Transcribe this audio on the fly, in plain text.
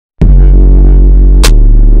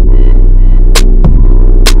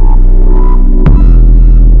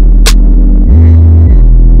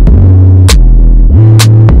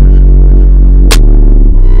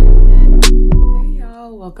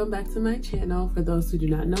my channel. For those who do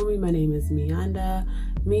not know me, my name is Miyanda,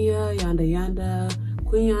 Miya, Yanda,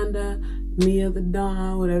 Queen Yanda, Miya the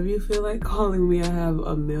Dawn, whatever you feel like calling me. I have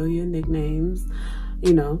a million nicknames,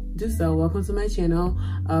 you know, just so welcome to my channel.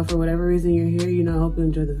 For whatever reason you're here, you know, I hope you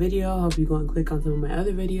enjoy the video. I hope you go and click on some of my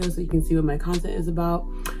other videos so you can see what my content is about.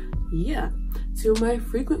 Yeah, to my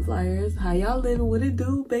frequent flyers, how y'all living? What it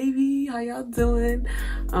do, baby? How y'all doing?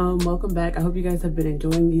 Welcome back. I hope you guys have been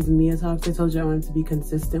enjoying these Miya talks. I told you I wanted to be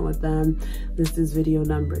consistent with them. This is video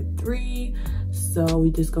number 3, so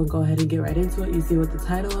we just gonna go ahead and get right into it. You see what the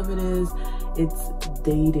title of it is? It's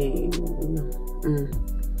dating.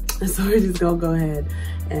 So we're just gonna go ahead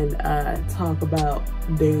and talk about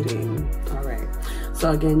dating. All right,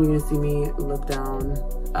 so again, you're gonna see me look down.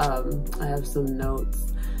 I have some notes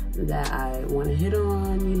that I want to hit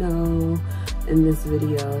on, you know, in this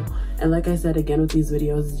video. And like I said, again, with these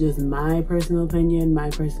videos, it's just my personal opinion, my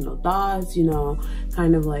personal thoughts, you know,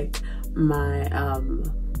 kind of like my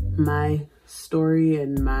my story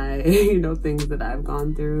and my you know, things that I've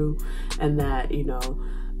gone through, and that, you know,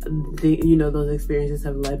 those experiences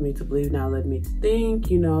have led me to believe, now led me to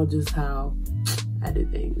think, you know, just how I do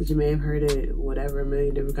things. You may have heard it whatever, a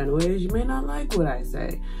million different kind of ways. You may not like what I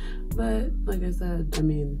say, but like I said, I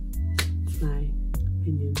mean, it's my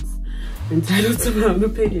opinions. I'm entitled to my own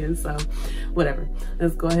opinion, so whatever.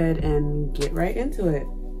 Let's go ahead and get right into it.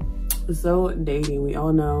 So dating, we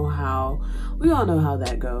all know how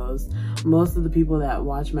that goes. Most of the people that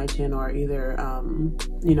watch my channel are either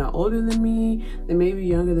you know, older than me, they may be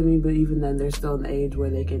younger than me, but even then they're still in the age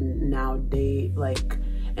where they can now date, like,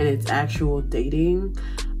 and it's actual dating,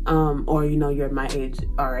 or, you know, you're my age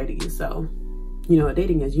already, so you know what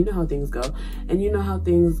dating is, you know how things go, and you know how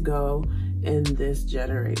things go in this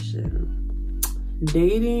generation.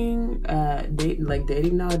 Dating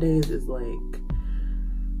nowadays is like,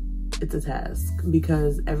 it's a task,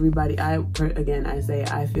 because everybody, I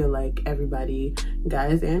feel like everybody,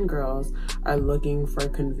 guys and girls, are looking for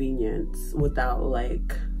convenience without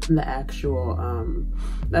like the actual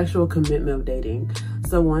commitment of dating.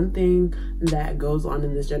 So one thing that goes on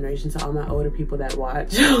in this generation, to all my older people that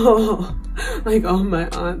watch, like all my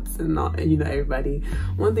aunts and all, you know, everybody,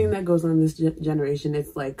 one thing that goes on in this generation,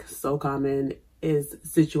 it's like so common, is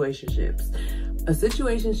situationships. A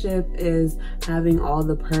situationship is having all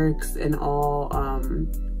the perks and all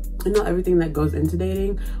you know, everything that goes into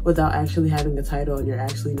dating without actually having a title, and you're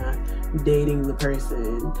actually not dating the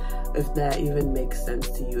person, if that even makes sense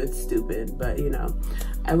to you. It's stupid, but you know,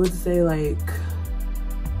 I would say like,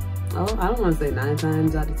 oh, I don't want to say 9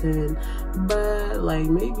 times out of 10, but like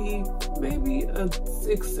maybe a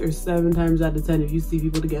 6 or 7 times out of 10, if you see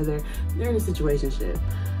people together, they're in a situationship.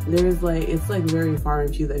 There's like, it's like very far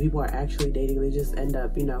and few that people are actually dating. They just end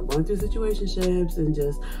up, you know, going through situationships and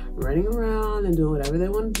just running around and doing whatever they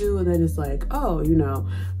want to do, and then it's like, oh, you know,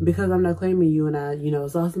 because I'm not claiming you and I, you know,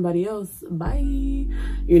 saw somebody else, bye,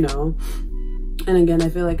 you know. And again, I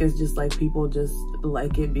feel like it's just like people just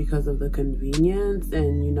like it because of the convenience,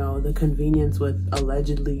 and you know, the convenience with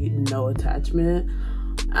allegedly no attachment.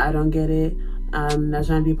 I don't get it. I'm not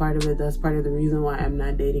trying to be part of it. That's part of the reason why I'm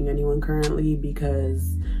not dating anyone currently,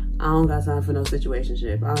 because I don't got time for no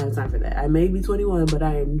situationship. I don't have time for that. I may be 21, but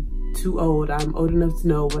I am too old. I'm old enough to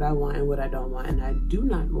know what I want and what I don't want, and I do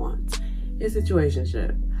not want a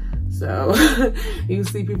situationship. So you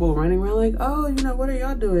see people running around like, oh, you know, what are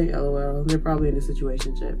y'all doing? LOL, they're probably in a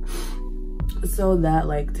situationship. So that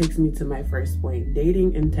like takes me to my first point,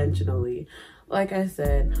 dating intentionally. Like I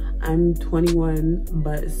said, I'm 21,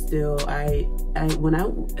 but still,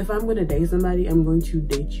 if I'm gonna date somebody, I'm going to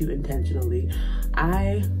date you intentionally.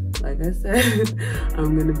 Like I said,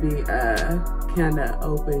 I'm gonna be kind of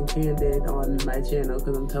open, candid on my channel,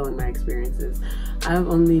 because I'm telling my experiences. I've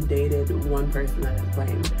only dated one person that has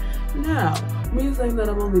claimed. Now, me saying that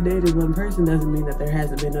I've only dated one person doesn't mean that there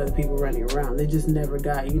hasn't been other people running around. They just never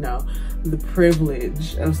got, you know, the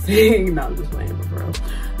privilege of saying, no, I'm just playing, but bro.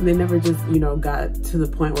 They never just, you know, got to the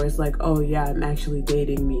point where it's like, oh yeah, I'm actually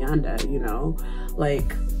dating Miyanda, you know,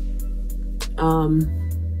 like,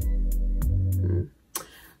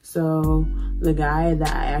 so the guy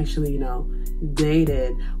that I actually, you know,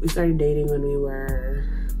 dated, we started dating when we were,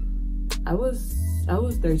 I was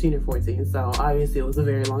 13 or 14, so obviously it was a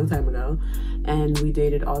very long time ago, and we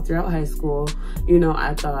dated all throughout high school. You know,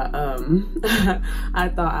 I thought I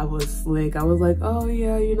thought I was slick. I was like, oh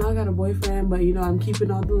yeah, you know, I got a boyfriend, but you know, I'm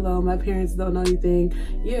keeping on the low. My parents don't know anything.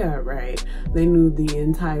 Yeah, right. They knew the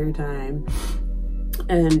entire time.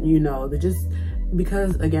 And you know, they just,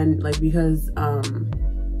 because again, like, because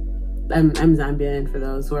I'm Zambian, for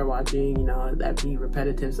those who are watching. You know, that'd be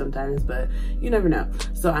repetitive sometimes, but you never know.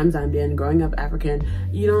 So I'm Zambian, growing up African.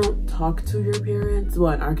 You don't talk to your parents,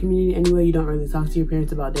 well, in our community anyway, you don't really talk to your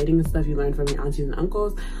parents about dating and stuff. You learn from your aunties and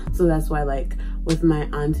uncles. So that's why, like, with my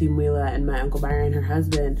auntie Miya and my uncle Byron, her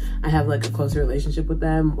husband, I have like a closer relationship with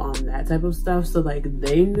them on that type of stuff. So like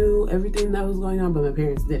they knew everything that was going on, but my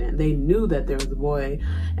parents didn't. They knew that there was a boy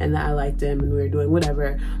and that I liked him and we were doing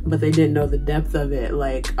whatever, but they didn't know the depth of it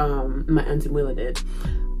like my auntie Miya did.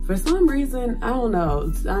 For some reason, I don't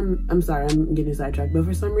know, I'm sorry, I'm getting sidetracked, but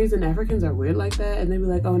for some reason Africans are weird like that, and they be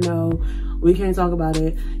like, oh no, we can't talk about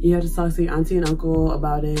it. You have to talk to your auntie and uncle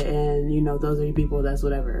about it, and you know, those are your people, that's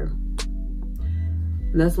whatever.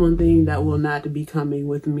 That's one thing that will not be coming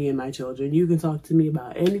with me and my children. You can talk to me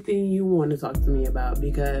about anything you want to talk to me about,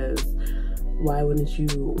 because why wouldn't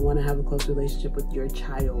you want to have a close relationship with your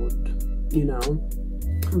child, you know?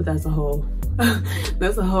 But that's a whole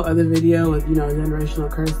other video with, you know,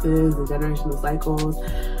 generational curses and generational cycles.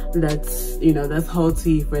 That's, you know, that's whole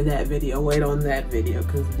tea for that video. Wait on that video,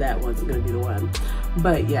 because that one's gonna be the one.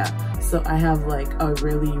 But yeah, so I have like a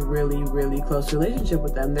really close relationship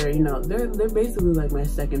with them. They're, you know, they're basically like my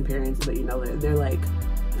second parents, but you know, they're like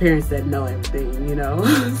parents that know everything, you know.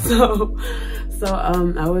 so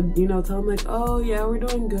I would, you know, tell them like, oh yeah, we're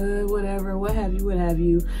doing good, whatever, what have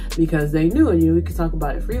you, because they knew, and you know, we could talk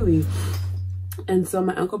about it freely. And so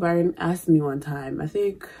my Uncle Byron asked me one time, I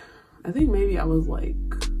think maybe I was like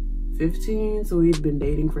 15, so we'd been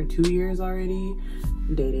dating for 2 years already,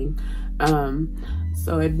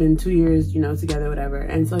 so it'd been 2 years, you know, together, whatever.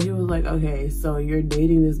 And so he was like, okay, so you're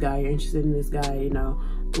dating this guy, you're interested in this guy, you know,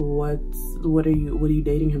 what are you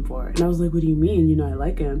dating him for? And I was like, what do you mean? You know, I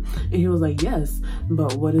like him. And he was like, yes,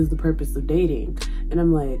 but what is the purpose of dating? And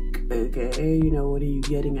I'm like, okay, you know, what are you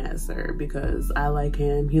getting at, sir? Because I like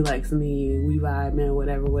him, he likes me, we vibe, man,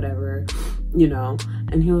 whatever, you know.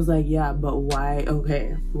 And he was like, yeah, but why?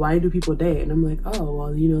 Okay, why do people date? And I'm like, oh,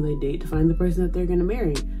 well, you know, they date to find the person that they're gonna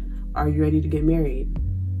marry. Are you ready to get married?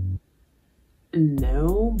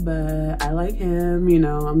 No, but I like him, you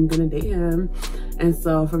know, I'm gonna date him. And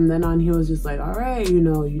so from then on, he was just like, all right, you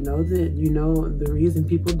know the reason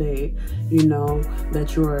people date, you know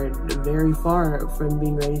that you're very far from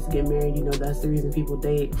being ready to get married, you know, that's the reason people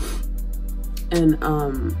date. And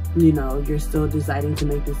you know, you're still deciding to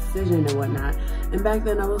make this decision and whatnot. And back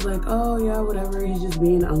then I was like, oh yeah, whatever, he's just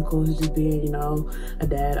being an uncle, he's just being, you know, a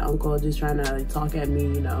dad, uncle, just trying to like, talk at me,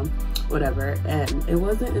 you know, whatever. And it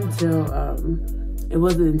wasn't until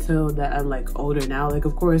that I'm like older now, like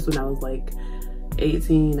of course when I was like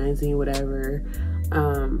 18, 19, whatever,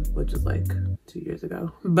 which is like 2 years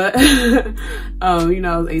ago, but you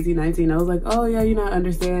know, I was 18, 19, I was like, oh yeah, you know, I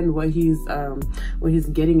understand what he's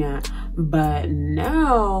getting at. But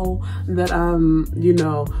now that I'm, you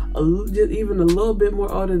know, just even a little bit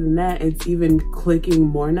more older than that, it's even clicking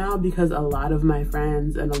more now, because a lot of my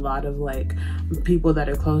friends and a lot of like people that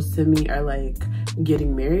are close to me are like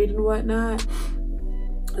getting married and whatnot.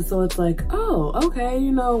 So it's like, oh, okay,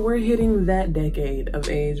 you know, we're hitting that decade of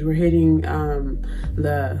age. We're hitting you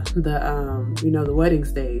know, the wedding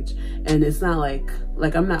stage. And it's not like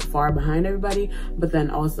I'm not far behind everybody, but then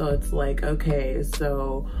also it's like, okay,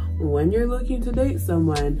 so when you're looking to date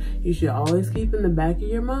someone, you should always keep in the back of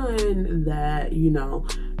your mind that, you know,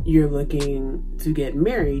 you're looking to get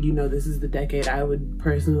married. You know, this is the decade I would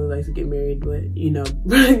personally like to get married, but you know,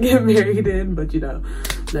 get married in, but you know,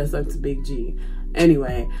 that's up to Big G.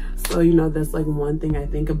 Anyway, so you know, that's like one thing I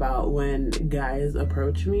think about when guys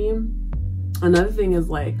approach me. Another thing is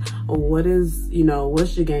like,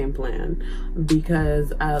 what's your game plan?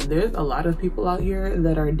 Because there's a lot of people out here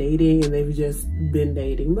that are dating and they've just been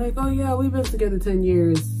dating. Like, oh yeah, we've been together 10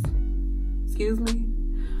 years. Excuse me?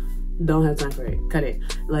 Don't have time for it. Cut it.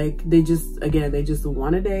 Like, they just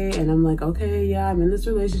want a day, and I'm like, okay, yeah, I'm in this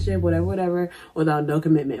relationship, whatever, without no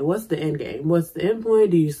commitment. What's the end game? What's the end point?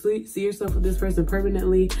 Do you see yourself with this person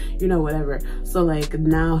permanently? You know, whatever. So like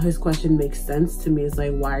now his question makes sense to me. It's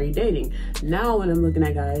like, why are you dating? Now when I'm looking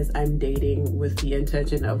at guys, I'm dating with the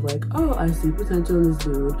intention of like, oh, I see potential in this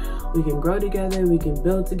dude. We can grow together, we can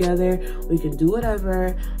build together, we can do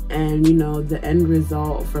whatever. And you know, the end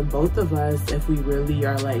result for both of us, if we really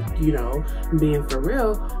are like, you know, being for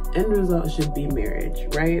real, end result should be marriage,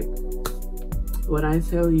 right? When I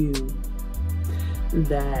tell you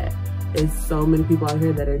that it's so many people out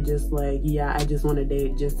here that are just like, yeah, I just want to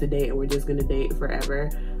date just to date and we're just gonna date forever,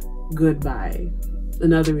 goodbye.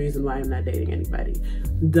 Another reason why I'm not dating anybody.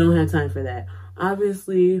 Don't have time for that.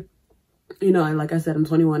 Obviously, you know, and like I said, I'm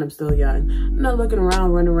 21, I'm still young. I'm not looking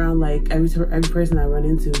around, running around like every person I run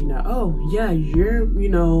into, you know, oh yeah, you're, you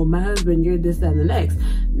know, my husband, you're this, that, and the next.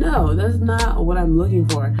 No, that's not what I'm looking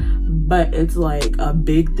for. But it's like a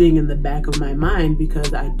big thing in the back of my mind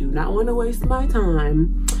because I do not want to waste my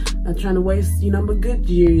time. Not trying to waste, you know, my good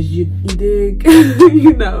years, you dig?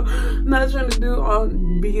 You know, I'm not trying to do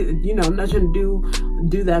I'm not trying to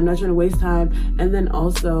do that. I'm not trying to waste time. And then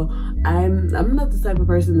also, I'm not the type of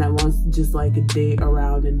person that wants to just like date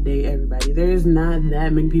around and date everybody. There's not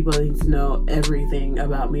that many people that need to know everything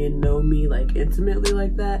about me and know me like intimately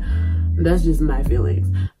like that. That's just my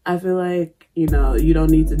feelings. I feel like, you know, you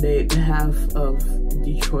don't need to date the half of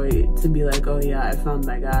Detroit to be like, oh yeah, I found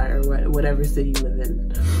my guy, or whatever city you live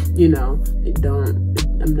in. You know,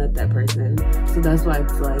 I'm not that person. So that's why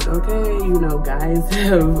it's like, okay, you know, guys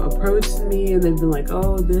have approached me and they've been like,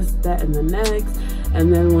 oh, this, that, and the next.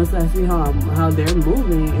 And then once I see how they're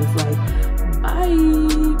moving, it's like,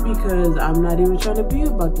 bye, because I'm not even trying to be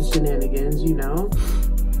about the shenanigans, you know.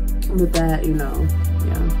 With that, you know,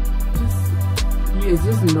 yeah. It's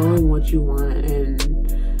just knowing what you want and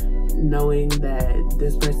knowing that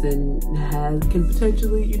this person can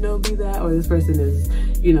potentially, you know, be that, or this person is,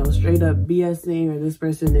 you know, straight up BSing, or this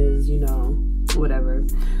person is, you know, whatever.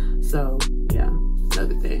 So yeah,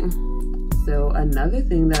 another thing. So another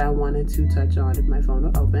thing that I wanted to touch on, if my phone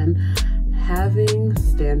will open, having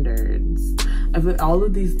standards. I feel all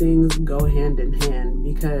of these things go hand in hand,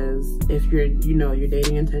 because if you're, you know, you're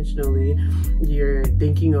dating intentionally, you're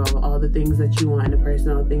thinking of all the things that you want in a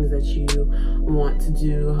person, all the things that you want to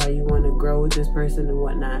do, how you want to grow with this person and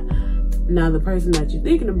whatnot. Now, the person that you're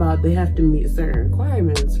thinking about, they have to meet certain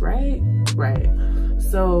requirements, right? Right.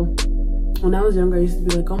 So when I was younger, I used to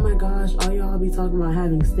be like, oh my gosh, all y'all be talking about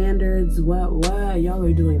having standards. What? Y'all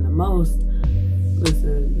are doing the most.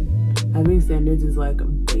 Listen, having standards is like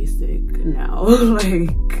basic now.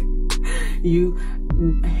 Like, you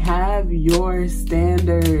have your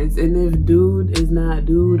standards, and if dude is not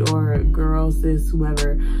dude, or girl, sis,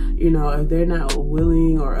 whoever, you know, if they're not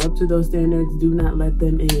willing or up to those standards, do not let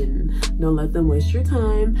them in. Don't let them waste your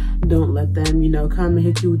time. Don't let them, you know, come and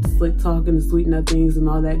hit you with the slick talk and the sweet nothings and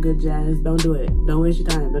all that good jazz. Don't do it. Don't waste your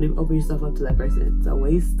time. Don't even open yourself up to that person. It's a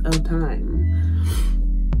waste of time.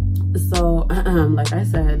 So like I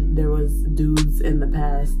said, there was dudes in the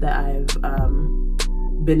past that I've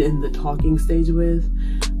been in the talking stage with.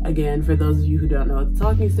 Again, for those of you who don't know what the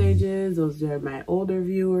talking stage is, those are my older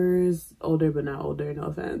viewers. Older but not older, no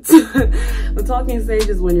offense. The talking stage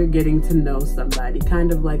is when you're getting to know somebody,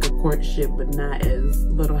 kind of like a courtship, but not as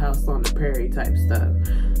Little House on the Prairie type stuff.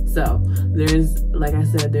 So there's, like I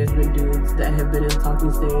said, there's been dudes that have been in the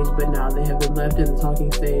talking stage, but now they have been left in the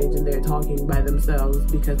talking stage and they're talking by themselves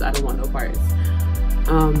because I don't want no parts.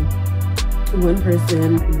 One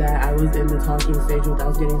person that I was in the talking stage with, I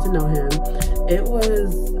was getting to know him. It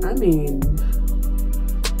was, I mean,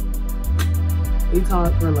 we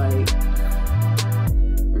talked for like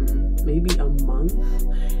maybe a month.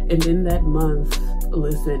 And in that month,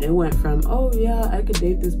 listen, it went from, oh yeah, I could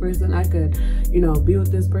date this person, I could, you know, be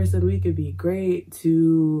with this person, we could be great,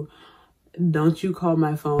 to don't you call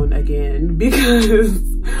my phone again. Because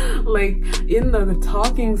like in the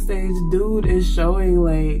talking stage, dude is showing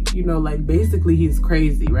like, you know, like basically he's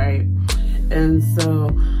crazy, right? And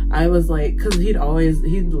so I was like, because he'd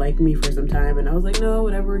liked me for some time, and I was like, no,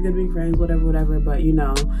 whatever, we're good being friends, whatever. But you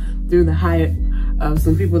know, through the hype of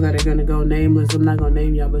some people that are gonna go nameless, I'm not gonna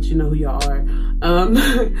name y'all, but you know who y'all are,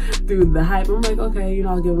 through the hype, I'm like, okay, you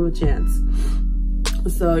know, I'll give him a chance.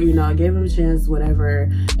 So, you know, I gave him a chance,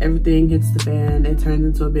 whatever, everything hits the fan, it turns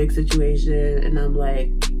into a big situation, and I'm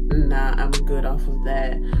like, nah, I'm good off of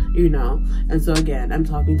that, you know. And so again, I'm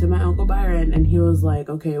talking to my Uncle Byron, and he was like,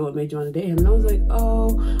 okay, what made you want to date him? And I was like,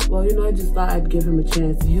 oh, well, you know, I just thought I'd give him a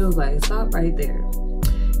chance. And he was like, stop right there.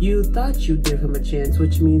 You thought you'd give him a chance,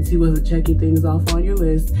 which means he wasn't checking things off on your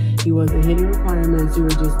list. He wasn't hitting requirements. You were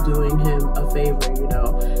just doing him a favor, you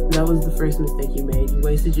know. That was the first mistake you made. You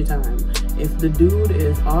wasted your time. If the dude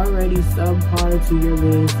is already subpar to your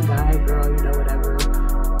list, guy, girl, you know, whatever,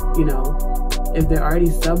 you know, if they're already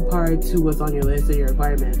subpar to what's on your list or your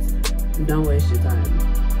requirements, don't waste your time,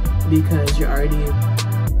 because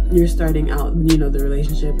you're starting out, you know, the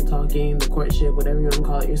relationship, the talking, the courtship, whatever you want to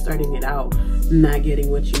call it, you're starting it out not getting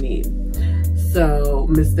what you need. So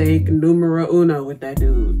mistake numero uno with that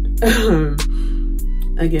dude.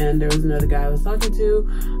 Again, there was another guy I was talking to.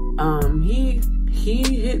 He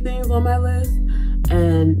hit things on my list,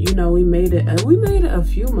 and you know, we made it a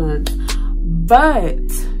few months, but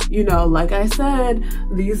you know, like I said,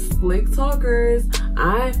 these slick talkers,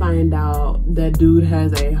 I find out that dude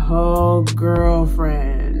has a whole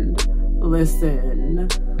girlfriend. listen,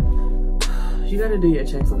 you gotta do your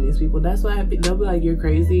checks on these people. That's why they'll be like, you're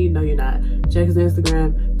crazy. No, you're not. Check his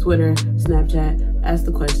Instagram, Twitter, Snapchat. Ask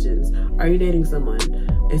the questions. Are you dating someone?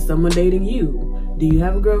 Is someone dating you? Do you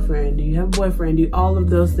have a girlfriend? Do you have a boyfriend? Do all of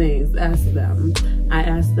those things? Ask them. I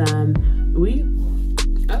asked them.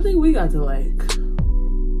 I think we got to like,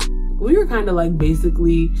 we were kind of like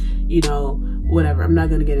basically, you know, whatever. I'm not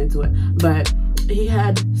gonna get into it, but he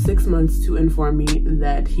had 6 months to inform me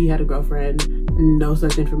that he had a girlfriend. No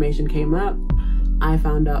such information came up. I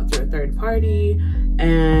found out through a third party,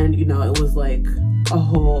 and you know, it was like a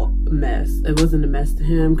whole mess. It wasn't a mess to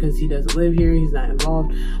him because he doesn't live here, he's not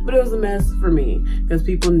involved, but it was a mess for me because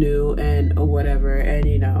people knew and whatever, and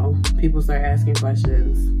you know, people start asking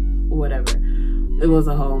questions, whatever. It was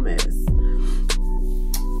a whole mess.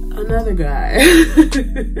 Another guy.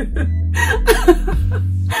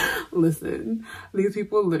 Listen, these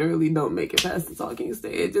people literally don't make it past the talking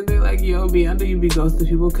stage, and they're like, yo, Miyanda, you be ghosting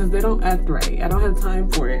people because they don't act right. I don't have time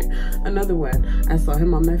for it. Another one, I saw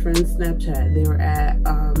him on my friend's Snapchat. They were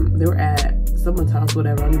at someone's house,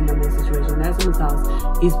 whatever. I don't remember the situation. They're at someone's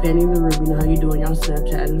house. He's painting the room. You know how you do on your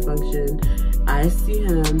Snapchat at a function. I see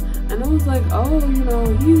him, and I was like, oh, you know,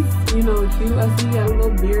 he's, you know, cute. I see he had a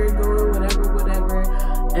little beard going, whatever.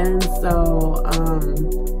 And so,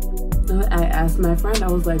 I asked my friend,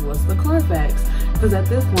 I was like, what's the Carfax? Because at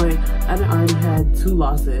this point, I already had 2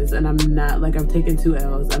 losses, and I'm not, like, I've taken 2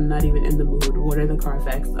 L's. I'm not even in the mood. What are the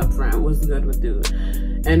Carfax up front? What's good with dude?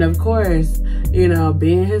 And of course, you know,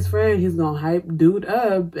 being his friend, he's gonna hype dude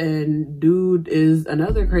up, and dude is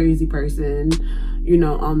another crazy person, you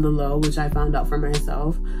know, on the low, which I found out for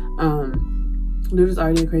myself. Dude is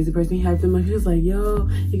already a crazy person. He hyped him up. He was like, yo,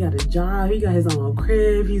 he got a job. He got his own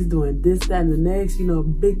crib. He's doing this, that, and the next, you know,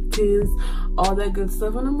 big tins, all that good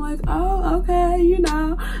stuff. And I'm like, oh, okay, you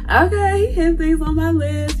know, okay, he hit things on my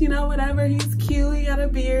list, you know, whatever. He's cute. He got a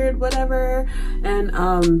beard, whatever. And,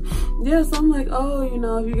 yeah, so I'm like, oh, you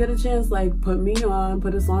know, if you get a chance, like, put me on,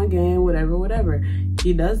 put a song game, whatever.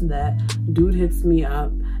 He does that. Dude hits me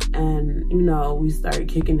up. And, you know, we started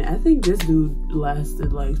kicking it. I think this dude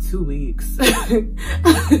lasted like 2 weeks.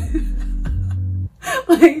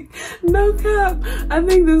 Like, no cap. I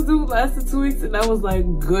think this dude lasted 2 weeks, and I was like,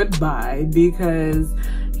 goodbye, because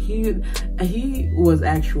he was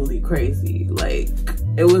actually crazy. Like,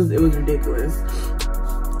 it was ridiculous.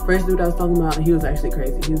 First dude I was talking about, he was actually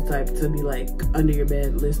crazy. He was type to be like under your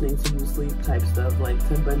bed listening to you sleep type stuff, like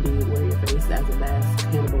Ted Bundy, wear your face as a mask,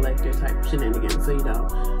 Hannibal Lecter type shenanigans. So, you know,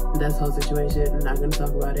 that's the whole situation. I'm not gonna talk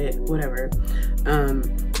about it, whatever.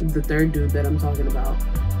 The third dude that I'm talking about,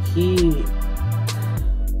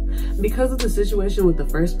 because of the situation with the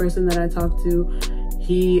first person that I talked to,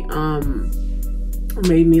 he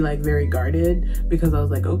made me like very guarded, because I was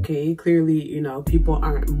like, okay, clearly, you know, people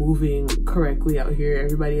aren't moving correctly out here.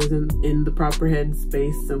 Everybody isn't in the proper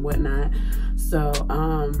headspace and whatnot. So,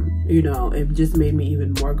 you know, it just made me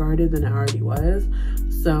even more guarded than I already was.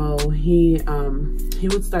 So he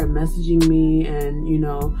would start messaging me and, you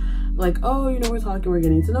know, like, oh, you know, we're talking, we're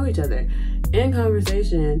getting to know each other. In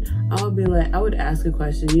conversation, I would ask a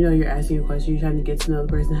question. You know, you're asking a question, you're trying to get to know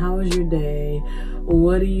the person. How was your day?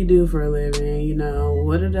 What do you do for a living? You know,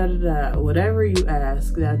 whatever you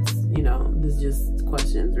ask, that's, you know, this is just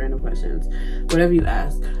questions, random questions. Whatever you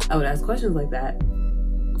ask, I would ask questions like that.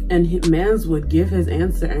 And mans would give his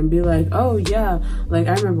answer and be like, oh yeah, like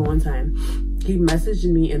I remember one time, he messaged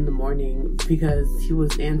me in the morning because he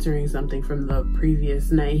was answering something from the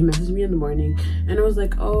previous night. He messaged me in the morning and I was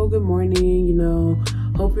like, oh, good morning, you know,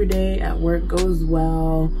 hope your day at work goes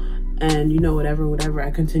well. And, you know, whatever. I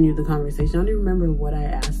continued the conversation. I don't even remember what I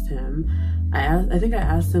asked him. I think I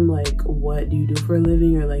asked him, like, what do you do for a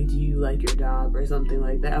living? Or, like, do you like your job or something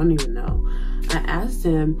like that? I don't even know. I asked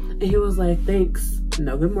him and he was like, thanks,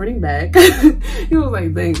 no good morning back. He was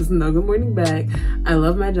like, thanks, no good morning back. I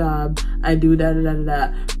love my job. I do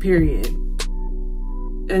period.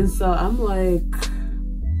 And so I'm like,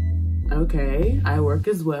 okay, I work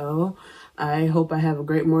as well. I hope I have a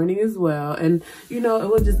great morning as well. And, you know, it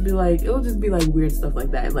will just be like weird stuff like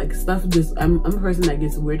that. Like stuff just, I'm a person that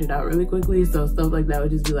gets weirded out really quickly. So stuff like that would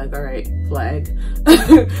just be like, all right, flag.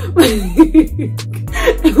 It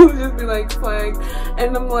would just be like flag.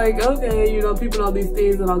 And I'm like, okay, you know, people all these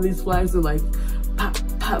things and all these flags are like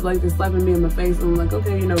pop, like they're slapping me in my face. And I'm like,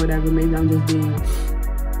 okay, you know, whatever. Maybe I'm just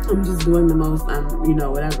doing the most, you know,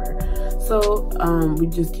 whatever. So we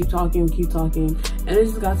just keep talking, and it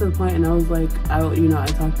just got to the point, and I was like, I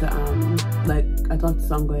talked to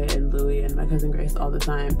Songwe and Louie and my cousin Grace all the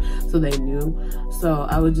time, so they knew. So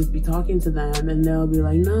I would just be talking to them, and they'll be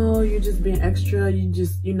like, no, you're just being extra. You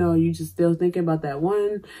just, you know, you just still thinking about that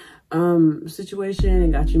one situation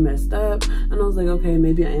and got you messed up. And I was like, okay,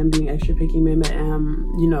 maybe I am being extra picky, maybe I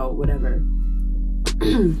am, you know, whatever.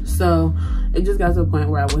 So it just got to a point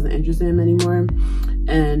where I wasn't interested in him anymore,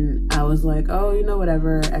 and I was like, oh, you know,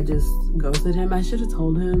 whatever. I just ghosted him. I should have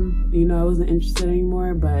told him, you know, I wasn't interested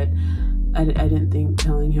anymore, but I didn't think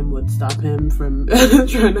telling him would stop him from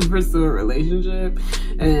trying to pursue a relationship.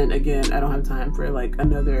 And again, I don't have time for like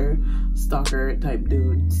another stalker type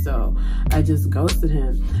dude, so I just ghosted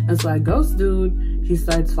him. And so I ghost dude, he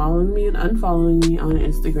starts following me and unfollowing me on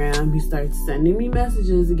Instagram. He starts sending me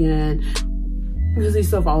messages again, because he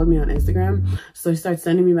still followed me on Instagram. So he starts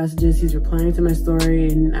sending me messages, he's replying to my story,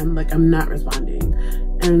 and I'm like, I'm not responding.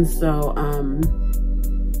 And so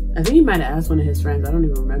I think he might have asked one of his friends, I don't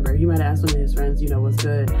even remember. He might have asked one of his friends, you know, what's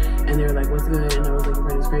good? And they were like, what's good? And I was like, your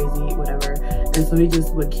friend is crazy, whatever. And so he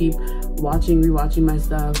just would keep watching, rewatching my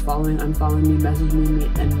stuff, following, unfollowing me, messaging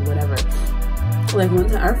me, and whatever. Like one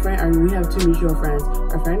time, we have 2 mutual friends.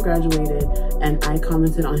 Our friend graduated, and I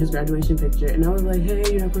commented on his graduation picture, and I was like, hey,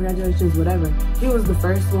 you know, congratulations, whatever. He was the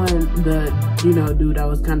first one, the, you know, dude I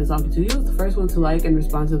was kind of talking to, he was the first one to like and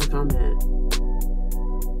respond to the comment.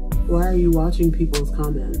 Why are you watching people's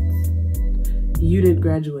comments? You didn't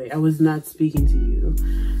graduate. I was not speaking to you.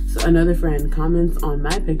 So another friend comments on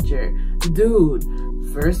my picture. Dude,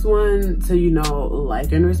 first one to, you know,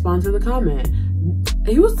 like and respond to the comment.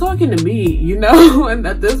 He was talking to me, you know, and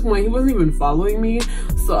at this point, he wasn't even following me.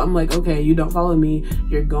 So I'm like, okay, you don't follow me.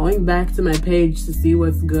 You're going back to my page to see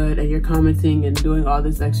what's good, and you're commenting and doing all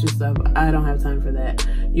this extra stuff. I don't have time for that.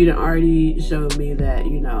 You done already showed me that,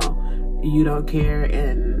 you know, you don't care,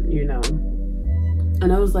 and, you know.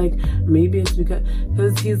 And I was like, maybe it's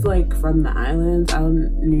because he's like from the islands.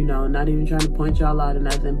 I'm, you know, not even trying to point y'all out or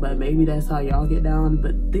nothing, but maybe that's how y'all get down.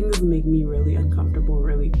 But things make me really uncomfortable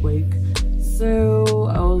really quick. So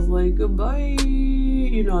I was like, goodbye,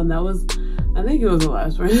 you know, and that was, I think it was the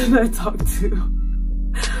last friend I talked to.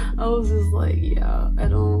 I was just like, yeah, I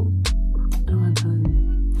don't have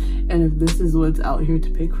time. And if this is what's out here to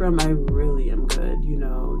pick from, I really am good, you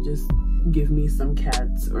know, just give me some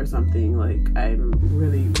cats or something. Like, I'm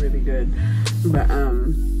really, really good. But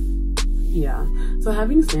yeah, so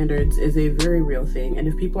having standards is a very real thing, and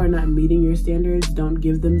if people are not meeting your standards, don't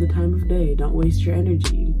give them the time of day. Don't waste your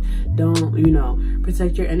energy. Don't, you know,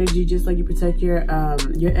 protect your energy just like you protect your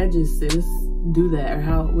edges, sis. Do that. Or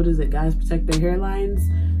how, what is it, guys protect their hairlines?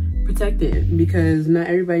 Protect it, because not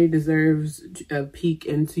everybody deserves a peek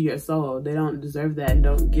into your soul. They don't deserve that, and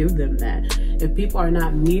don't give them that. If people are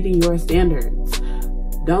not meeting your standards,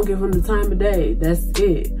 don't give them the time of day. That's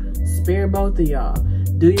it. Spare both of y'all.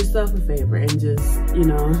 Do yourself a favor and just, you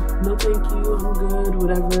know, no thank you, I'm good,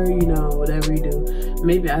 whatever, you know, whatever you do.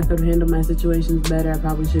 Maybe I could have handled my situations better. I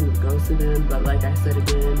probably shouldn't have ghosted him, but like I said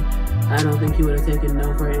again, I don't think he would have taken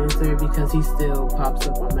no for an answer, because he still pops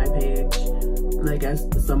up on my page, like, as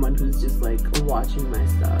someone who's just like watching my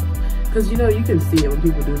stuff. Because, you know, you can see it when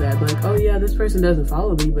people do that, like, oh yeah, this person doesn't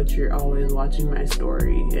follow me, but you're always watching my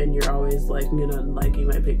story, and you're always like, you know, liking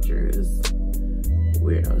my pictures.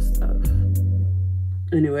 Weirdo stuff.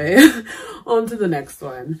 Anyway, on to the next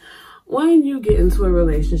one. When you get into a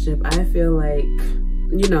relationship, I feel like,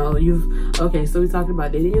 you know, okay, so we talked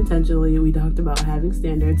about dating intentionally, we talked about having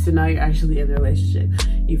standards, so now you're actually in a relationship.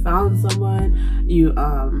 You found someone, you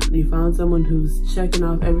found someone who's checking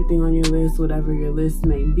off everything on your list, whatever your list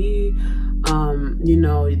may be. You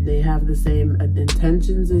know, they have the same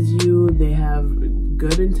intentions as you, they have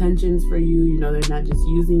good intentions for you, you know, they're not just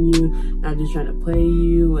using you, not just trying to play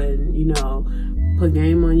you and, you know, put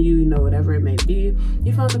game on you, you know, whatever it may be.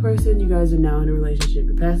 You found the person, you guys are now in a relationship.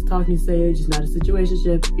 You're past the talking stage, it's not a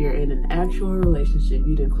situationship, you're in an actual relationship.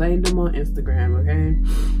 You didn't claim them on Instagram, okay?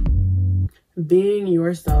 Being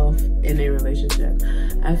yourself in a relationship.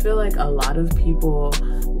 I feel like a lot of people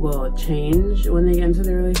will change when they get into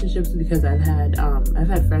their relationships, because I've had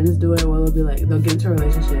friends do it where they'll get into a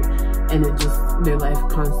relationship and it just, their life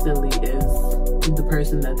constantly is the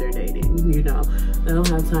person that they're dating, you know. They don't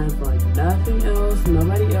have time for like nothing else,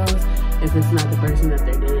 nobody else, if it's not the person that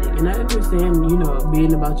they're dating. And I understand, you know,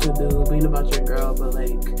 being about your dude, being about your girl, but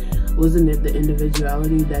like, wasn't it the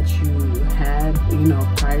individuality that you had, you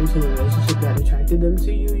know, prior to the relationship that attracted them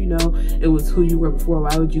to you? You know, it was who you were before.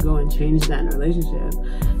 Why would you go and change that in a relationship?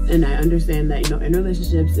 And I understand that, you know, in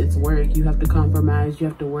relationships, it's work. You have to compromise. You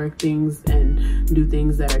have to work things and do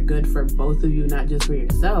things that are good for both of you, not just for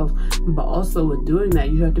yourself. But also with doing that,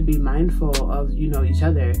 you have to be mindful of, you know, each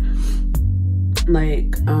other.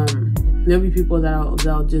 Like, there'll be people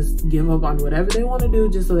they'll just give up on whatever they want to do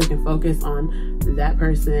just so they can focus on that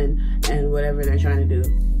person and whatever they're trying to do.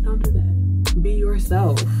 Don't do that. Be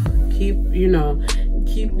yourself. Keep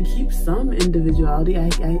keep some individuality.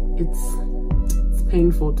 It's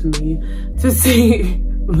painful to me to see,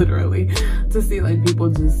 literally, to see like people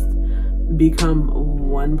just become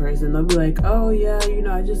one person. They'll be like, oh yeah, you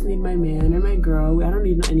know, I just need my man or my girl. I don't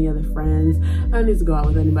need any other friends. I don't need to go out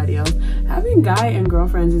with anybody else. Having guy and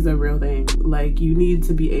girlfriends is a real thing. Like, you need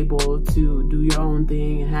to be able to do your own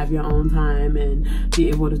thing and have your own time and be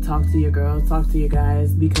able to talk to your girls, talk to your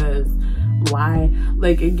guys, because why?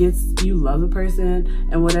 Like, it gets, you love the person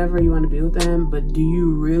and whatever, you want to be with them, but do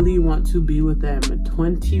you really want to be with them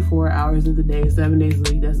 24 hours of the day, 7 days a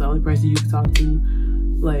week? That's the only person you can talk to.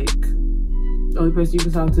 Like, the only person you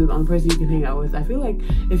can talk to, the only person you can hang out with. I feel like,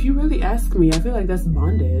 if you really ask me, I feel like that's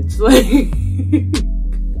bondage. Like,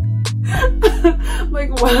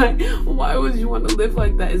 why would you want to live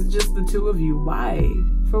like that? It's just the two of you. Why?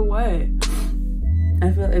 For what? I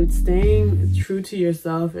feel like staying true to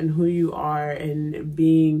yourself and who you are and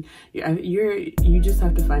being, you just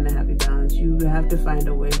have to find a happy balance. You have to find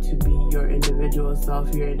a way to be your individual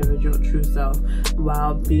self, your individual true self,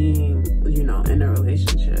 while being, you know, in a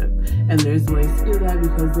relationship. And there's ways to do that,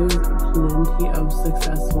 because there's plenty of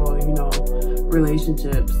successful, you know,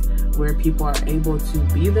 relationships where people are able to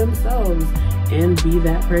be themselves and be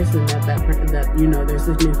that person that you know, their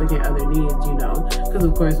significant other needs, you know, because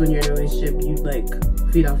of course when you're in a relationship, you like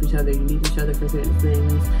feed off each other, you need each other for certain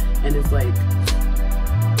things, and it's like,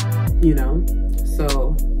 you know.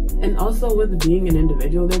 So, and also with being an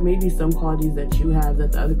individual, there may be some qualities that you have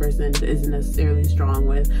that the other person isn't necessarily strong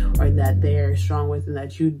with, or that they're strong with and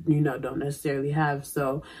that you know, don't necessarily have.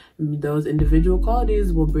 So those individual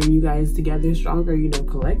qualities will bring you guys together stronger, you know,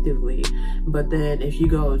 collectively. But then if you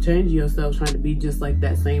go change yourself trying to be just like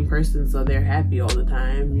that same person so they're happy all the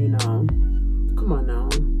time, you know, come on now.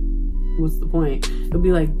 What's the point? It'll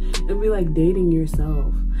be like dating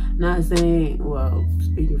yourself. Not saying, well,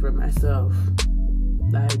 speaking for myself,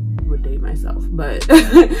 I would date myself, but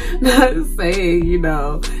not saying, you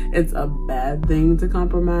know, it's a bad thing to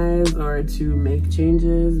compromise or to make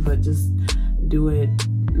changes, but just do it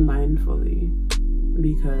mindfully,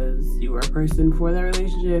 because you are a person for that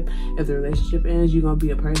relationship. If the relationship ends, you're gonna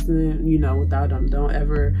be a person, you know, without them. Don't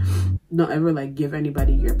ever like give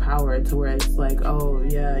anybody your power to where it's like, oh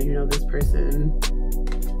yeah, you know, this person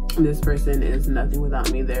is nothing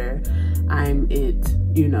without me. I'm it,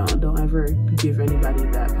 you know. Don't ever give anybody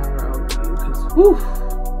that power over you, because whew,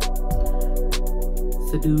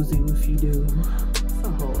 it's a doozy if you do. It's a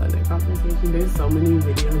whole other conversation. There's so many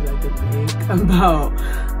videos I could make about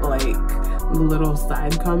like the little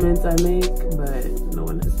side comments I make, but no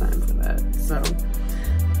one has time for that. So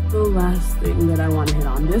the last thing that I want to hit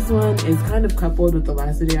on, this one is kind of coupled with the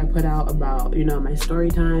last video I put out about, you know, my story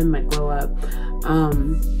time, my glow up.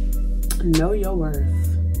 Know your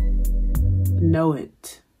worth. Know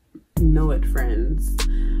it, friends.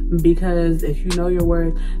 Because if you know your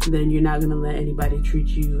worth, then you're not gonna let anybody treat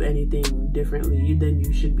you anything differently than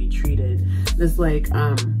you should be treated. It's like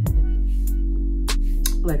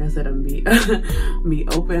I said, I'm gonna be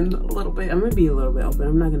open a little bit. I'm gonna be a little bit open.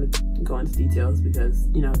 I'm not gonna go into details because,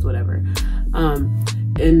 you know, it's whatever.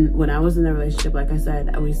 And when I was in a relationship, like I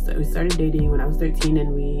said, we started dating when I was 13,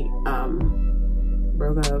 and we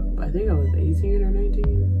broke up. I think I was 18 or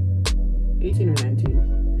 19. 18 or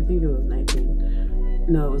 19. I think it was 19.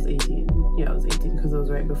 No, it was 18. Yeah, it was 18, because it was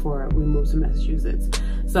right before we moved to Massachusetts.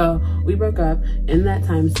 So we broke up. In that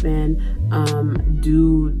time span,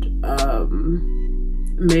 dude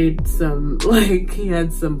made some, like, he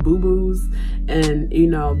had some boo-boos, and, you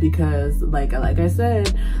know, because like I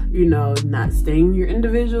said, you know, not staying your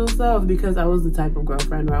individual self, because I was the type of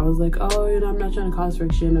girlfriend where I was like, oh, you know, I'm not trying to cause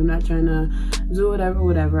friction, I'm not trying to do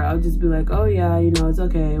whatever. I'll just be like, oh yeah, you know, it's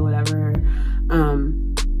okay, whatever.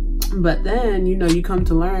 But then, you know, you come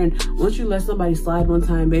to learn, once you let somebody slide one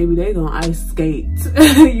time, baby, they gonna ice skate.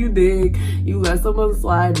 You dig? You let someone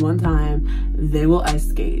slide one time, they will ice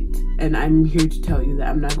skate. And I'm here to tell you that.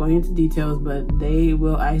 I'm not going into details, but they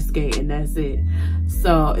will ice skate, and that's it.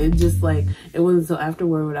 So it just like, it wasn't until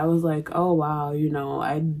afterward I was like, oh wow, you know,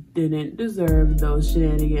 I didn't deserve those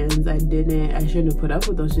shenanigans. I shouldn't have put up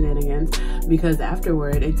with those shenanigans, because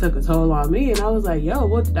afterward it took a toll on me, and I was like, yo,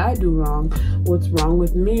 what did I do wrong? What's wrong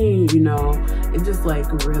with me? You know, it just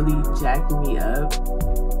like really jacked me up.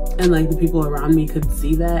 And like the people around me could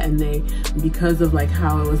see that, and they, because of like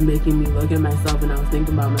how it was making me look at myself and I was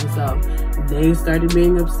thinking about myself, they started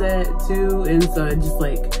being upset too. And so it just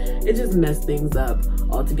like, it just messed things up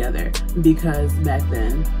altogether, because back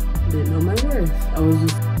then I didn't know my worth. I was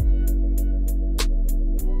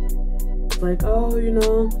just like, oh, you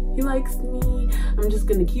know, he likes me, I'm just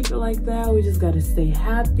gonna keep it like that, we just gotta stay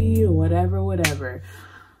happy or whatever.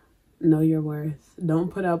 know your worth. Don't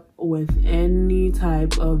put up with any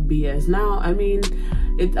type of BS. Now, I mean,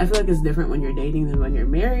 I feel like it's different when you're dating than when you're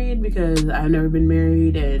married, because I've never been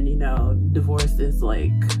married, and you know, divorce is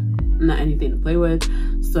like not anything to play with.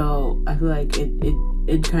 So I feel like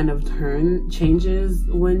it kind of changes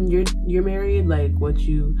when you're married, like what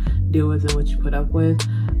you deal with and what you put up with.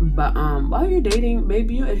 But while you're dating,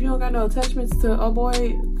 baby, if you don't got no attachments to a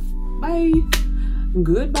boy, bye,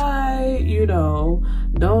 goodbye. You know,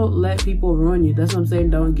 don't let people ruin you. That's what I'm saying.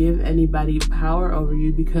 Don't give anybody power over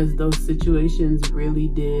you, because those situations really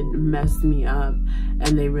did mess me up,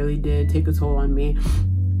 and they really did take a toll on me.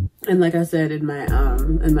 And like I said in my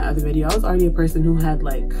other video, I was already a person who had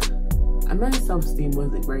like, my self-esteem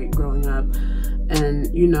wasn't great growing up.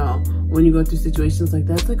 And you know, when you go through situations like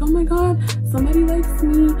that, it's like, oh my god, somebody likes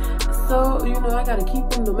me, so you know, I gotta keep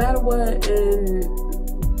them no matter what. And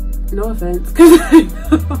no offense, because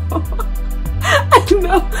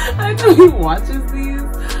I know he watches these.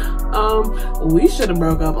 We should have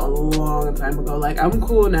broke up a long time ago. Like, I'm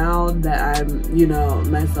cool now that I'm, you know,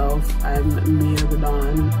 myself. I'm Miya the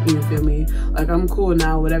Dawn, you feel me? Like, I'm cool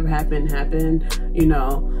now. Whatever happened, you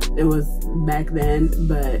know, it was back then.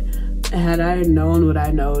 But had I known what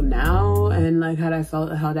I know now, and like had I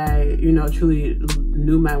felt, how I, you know, truly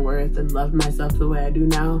knew my worth and loved myself the way I do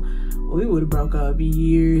now, we would have broke up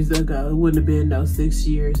years ago. It wouldn't have been no 6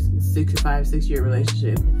 year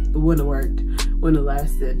relationship. It wouldn't have worked, wouldn't have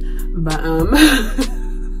lasted. But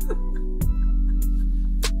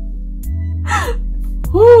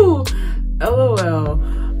whoo, LOL.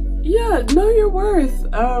 Yeah, know your worth.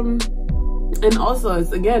 And also,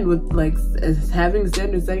 it's again with like having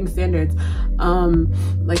standards, setting standards.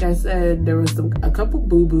 Like I said, there was a couple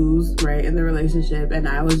boo-boos, right, in the relationship, and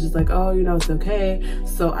I was just like, oh, you know, it's okay.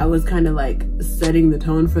 So I was kind of like setting the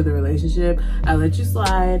tone for the relationship. I let you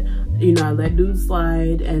slide, you know, I let dudes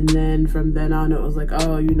slide, and then from then on it was like,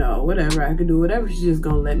 oh, you know, whatever, I could do whatever, she's just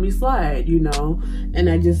gonna let me slide, you know.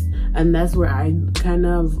 And that's where I kind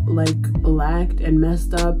of like lacked and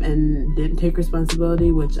messed up and didn't take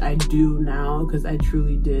responsibility, which I do now, because I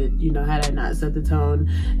truly did. You know, had I not set the tone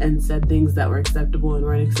and said things that were acceptable and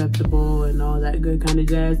weren't acceptable and all that good kind of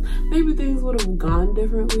jazz, maybe things would have gone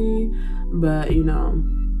differently. But you know,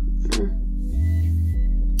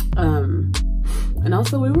 and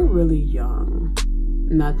also we were really young.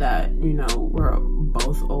 Not that, you know, we're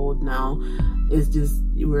both old now, it's just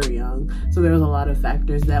we're young, so there was a lot of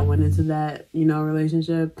factors that went into that, you know,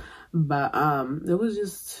 relationship. But it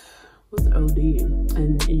was OD,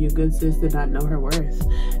 and your good sis did not know her worth,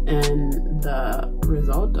 and the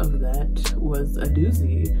result of that was a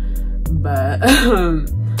doozy. But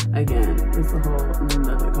again, it's a whole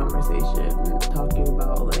another conversation, talking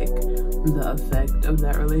about like the effect of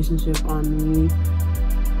that relationship on me.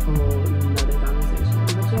 Whole another conversation.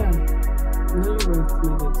 But yeah, know your worth,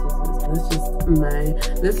 my good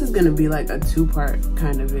sisters. This is gonna be like a two-part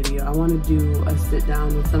kind of video. I want to do a sit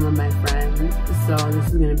down with some of my friends, so this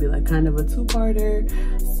is gonna be like kind of a two-parter.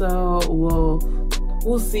 So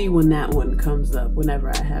we'll see when that one comes up, whenever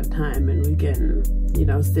I have time and we can, you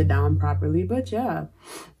know, sit down properly. But yeah,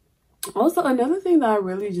 also another thing that I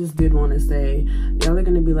really just did want to say, y'all are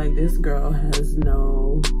gonna be like, this girl has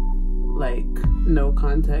no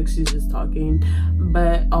context, she's just talking.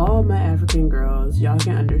 But all my African girls, y'all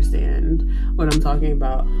can understand what I'm talking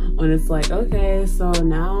about when it's like, okay, so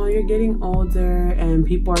now you're getting older and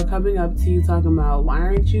people are coming up to you talking about, why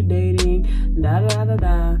aren't you dating, da da da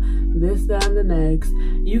da, this, that, and the next.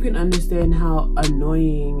 You can understand how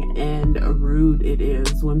annoying and rude it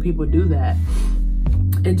is when people do that.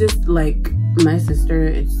 It just, like, my sister,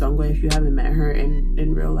 it's Chiyombwe, if you haven't met her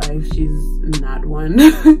in real life, she's not one.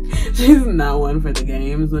 She's not one for the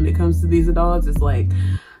games when it comes to these adults. It's like,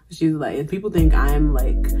 she's like, people think I'm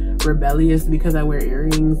like rebellious because I wear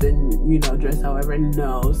earrings and, you know, dress however.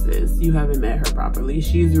 No, sis, you haven't met her properly.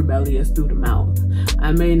 She's rebellious through the mouth.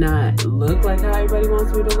 I may not look like how everybody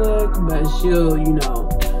wants me to look, but she'll, you know,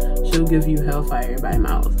 she'll give you hellfire by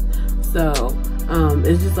mouth. So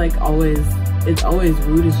it's just like it's always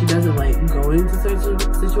rude, and she doesn't like going to certain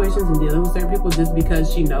situations and dealing with certain people just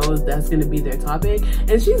because she knows that's going to be their topic,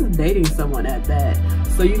 and she's dating someone at that.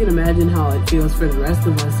 So you can imagine how it feels for the rest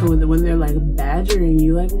of us. So when they're like badgering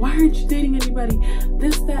you, like, why aren't you dating anybody,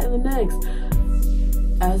 this, that, and the next.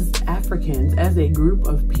 As Africans, as a group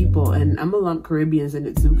of people, and I'm gonna lump Caribbeans in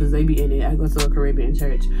it too, because they be in it. I go to a Caribbean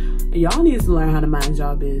church. Y'all need to learn how to mind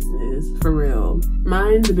y'all business, for real.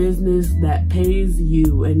 Mind the business that pays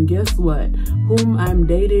you. And guess what? Whom I'm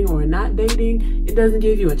dating or not dating, it doesn't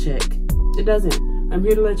give you a check. It doesn't. I'm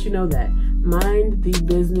here to let you know that. Mind the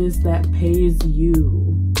business that pays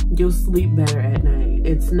you. You'll sleep better at night.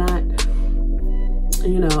 It's not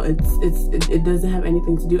you know, it doesn't have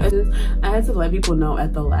anything to do. I had to let people know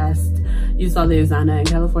at the last, you saw the Exana in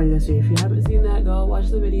California this year. If you haven't seen that, go watch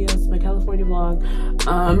the video. It's my California vlog,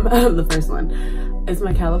 the first one. It's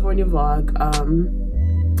my California vlog.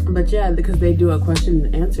 But yeah, because they do a question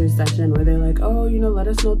and answer session where they're like, oh, you know, let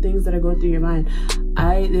us know things that are going through your mind.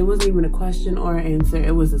 It wasn't even a question or an answer,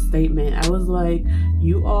 it was a statement. I was like,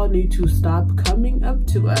 you all need to stop coming up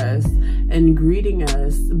to us and greeting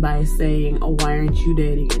us by saying, oh, why aren't you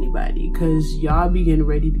dating anybody? Because y'all be getting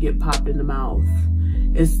ready to get popped in the mouth.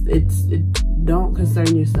 Don't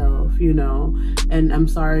concern yourself, you know. And I'm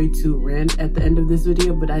sorry to rant at the end of this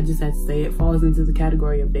video, but I just had to say it falls into the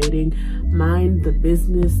category of dating. Mind the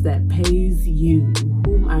business that pays you.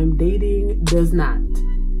 Whom I'm dating does not.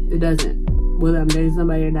 It doesn't. Whether I'm dating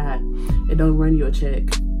somebody or not, it don't run you a check.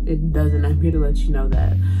 It doesn't. I'm here to let you know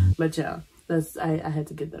that. But yeah, that's I had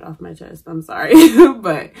to get that off my chest. I'm sorry.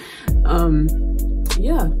 But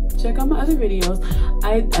yeah, check out my other videos.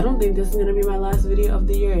 I don't think this is gonna be my last video of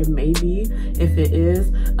the year. It may be. If it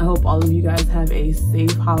is, I hope all of you guys have a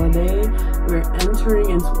safe holiday. We're entering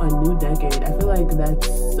into a new decade. I feel like that's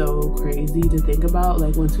so crazy to think about.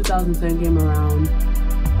 Like when 2010 came around,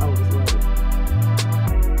 I was like,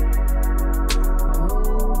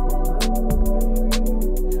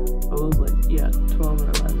 yeah, 12 or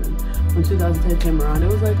 11. When 2010 came around, it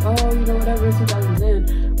was like, oh, you know, whatever, it's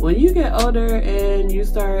 2010. When you get older and you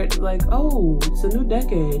start like, oh, it's a new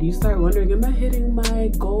decade, you start wondering, am I hitting my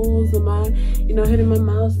goals? Am I, you know, hitting my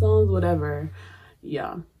milestones? Whatever.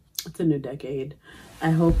 Yeah, it's a new decade. I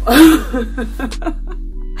hope I'm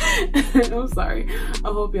sorry. I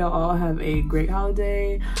hope y'all all have a great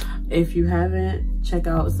holiday. If you haven't, check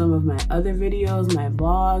out some of my other videos, my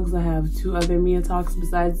vlogs. I have 2 other MiyaTalks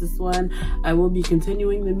besides this one. I will be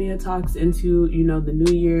continuing the MiyaTalks into, you know, the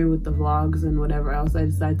new year with the vlogs and whatever else I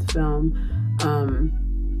decide to film.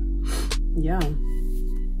 Yeah.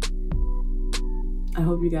 I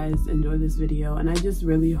hope you guys enjoy this video, and I just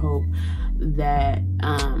really hope that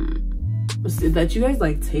that you guys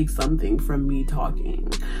like take something from me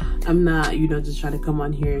talking. I'm not, you know, just trying to come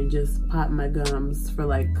on here and just pop my gums for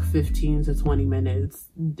like 15 to 20 minutes.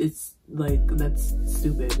 It's like, that's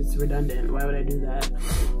stupid. It's redundant. Why would I do that?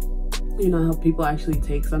 You know, I hope people actually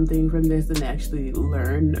take something from this and actually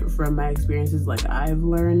learn from my experiences like I've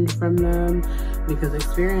learned from them, because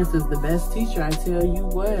experience is the best teacher. I tell you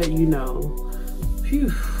what, you know.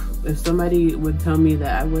 Phew. If somebody would tell me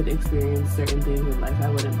that I would experience certain things in life,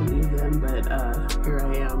 I wouldn't believe them, but here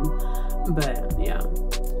I am. But yeah,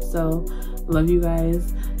 so love you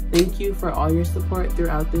guys. Thank you for all your support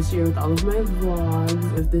throughout this year with all of my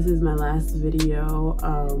vlogs. If this is my last video,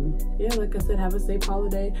 yeah, like I said, have a safe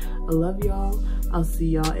holiday. I love y'all. I'll see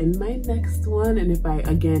y'all in my next one. And if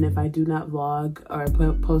I do not vlog or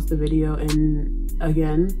post a video in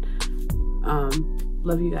again,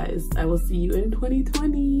 love you guys. I will see you in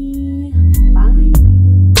 2020.